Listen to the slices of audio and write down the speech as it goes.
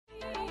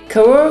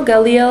Kerur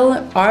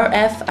Galill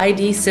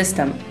RFID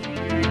system.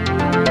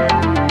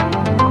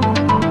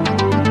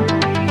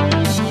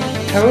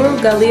 Kerur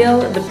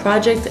Galill, the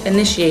project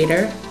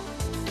initiator.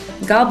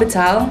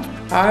 Galil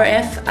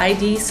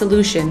RFID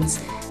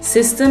Solutions,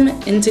 system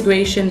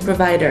integration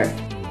provider.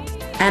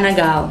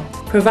 Anagal,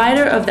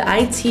 provider of the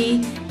IT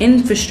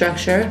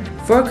infrastructure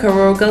for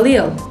Kerur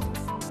Galill.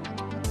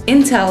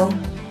 Intel,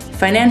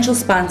 financial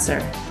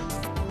sponsor.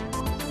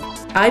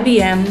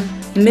 IBM,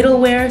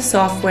 middleware,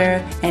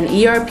 software, and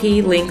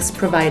ERP links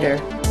provider.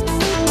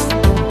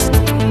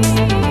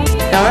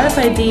 The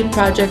RFID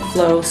project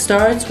flow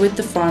starts with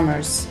the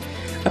farmers.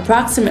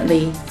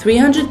 Approximately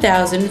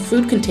 300,000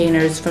 food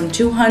containers from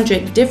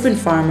 200 different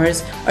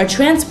farmers are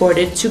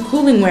transported to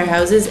cooling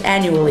warehouses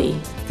annually.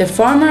 The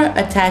farmer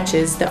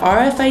attaches the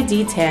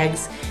RFID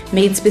tags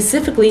made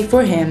specifically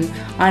for him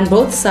on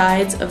both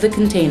sides of the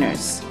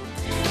containers.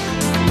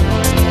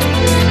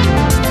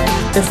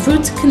 The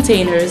fruit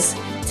containers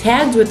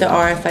tagged with the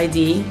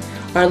RFID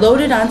are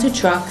loaded onto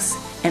trucks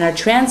and are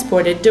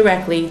transported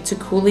directly to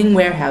cooling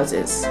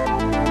warehouses.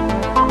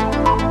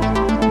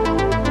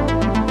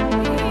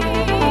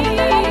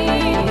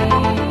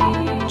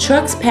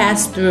 Trucks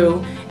pass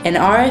through an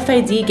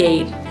RFID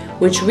gate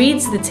which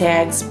reads the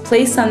tags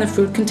placed on the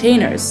fruit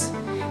containers.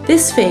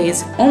 This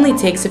phase only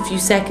takes a few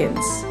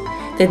seconds.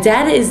 The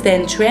data is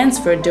then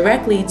transferred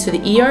directly to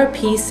the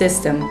ERP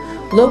system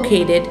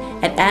located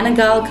at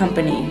Anagal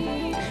company.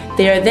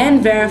 They are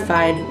then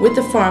verified with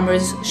the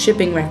farmer's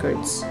shipping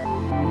records.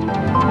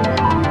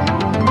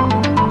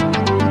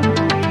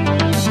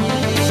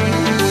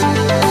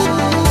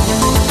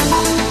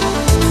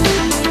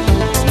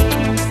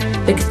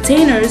 The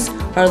containers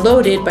are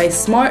loaded by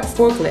smart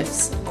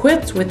forklifts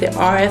equipped with the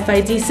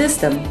RFID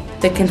system.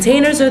 The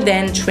containers are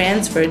then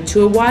transferred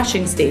to a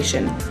washing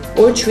station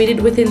or treated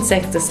with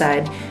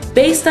insecticide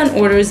based on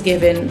orders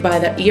given by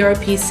the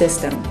ERP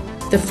system.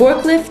 The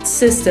forklift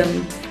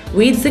system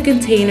reads the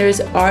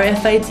container's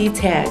RFID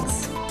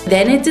tags.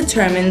 Then it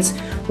determines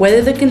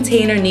whether the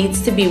container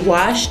needs to be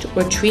washed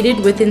or treated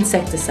with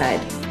insecticide.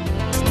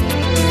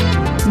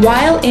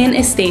 While in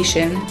a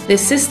station, the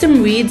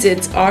system reads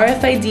its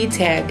RFID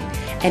tag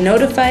and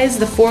notifies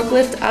the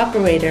forklift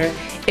operator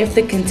if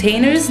the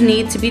containers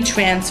need to be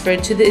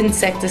transferred to the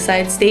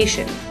insecticide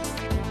station.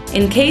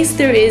 In case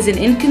there is an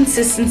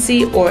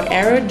inconsistency or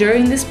error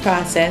during this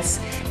process,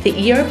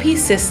 the ERP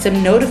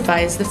system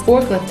notifies the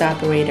forklift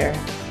operator.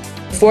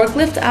 The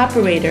forklift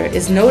operator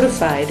is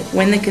notified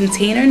when the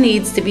container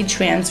needs to be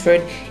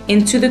transferred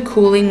into the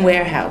cooling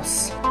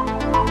warehouse.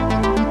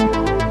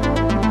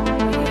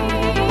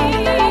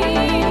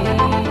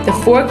 The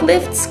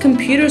forklift's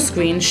computer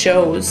screen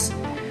shows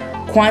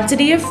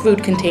quantity of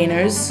fruit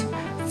containers,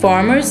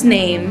 farmer's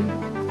name,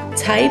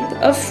 type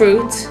of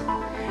fruit,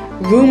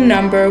 room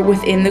number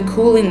within the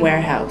cooling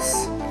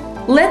warehouse.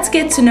 Let's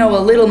get to know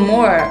a little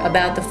more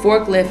about the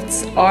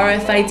forklift's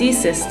RFID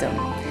system.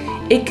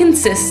 It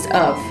consists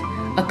of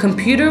a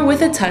computer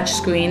with a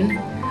touchscreen,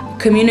 a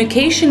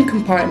communication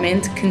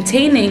compartment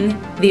containing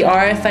the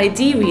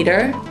RFID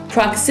reader,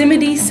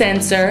 proximity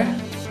sensor,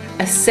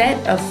 a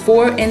set of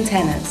 4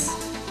 antennas.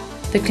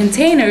 The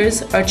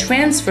containers are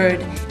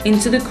transferred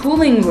into the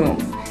cooling room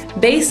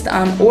based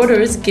on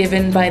orders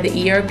given by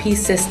the ERP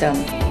system.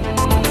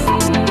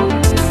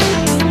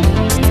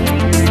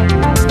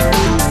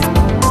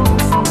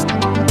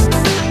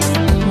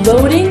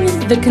 Loading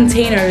the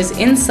containers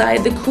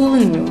inside the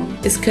cooling room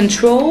is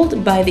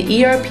controlled by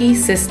the ERP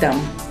system.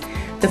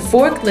 The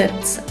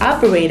forklift's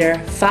operator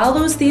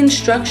follows the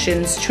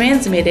instructions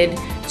transmitted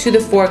to the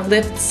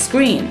forklift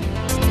screen.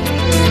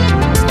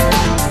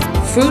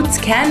 Fruits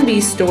can be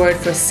stored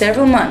for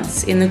several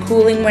months in the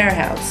cooling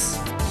warehouse.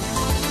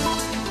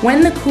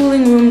 When the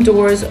cooling room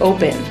doors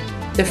open,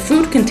 the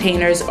fruit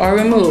containers are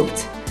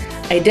removed.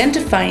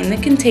 Identifying the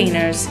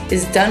containers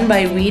is done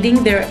by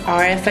reading their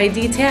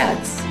RFID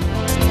tags.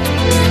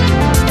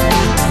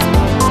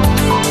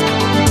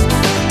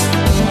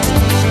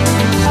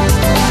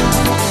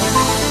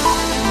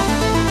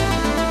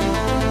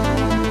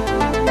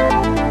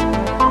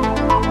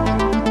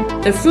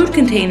 The fruit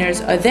containers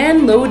are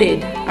then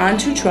loaded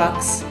onto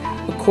trucks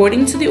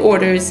according to the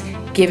orders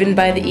given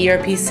by the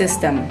ERP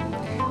system.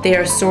 They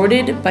are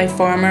sorted by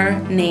farmer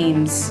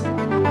names.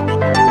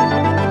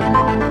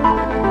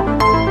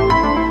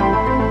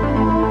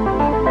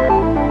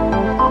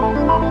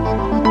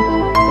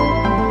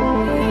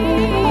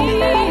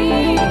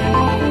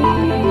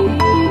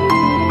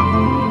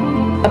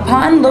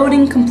 Upon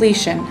loading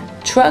completion,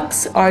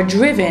 trucks are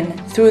driven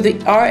through the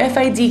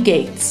RFID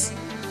gates.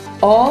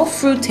 All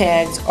fruit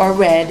tags are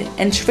read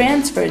and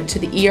transferred to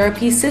the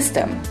ERP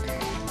system.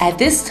 At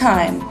this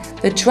time,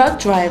 the truck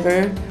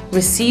driver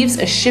receives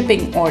a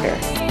shipping order.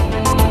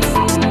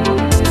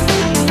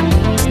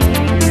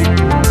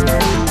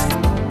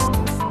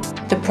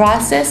 The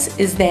process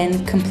is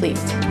then complete.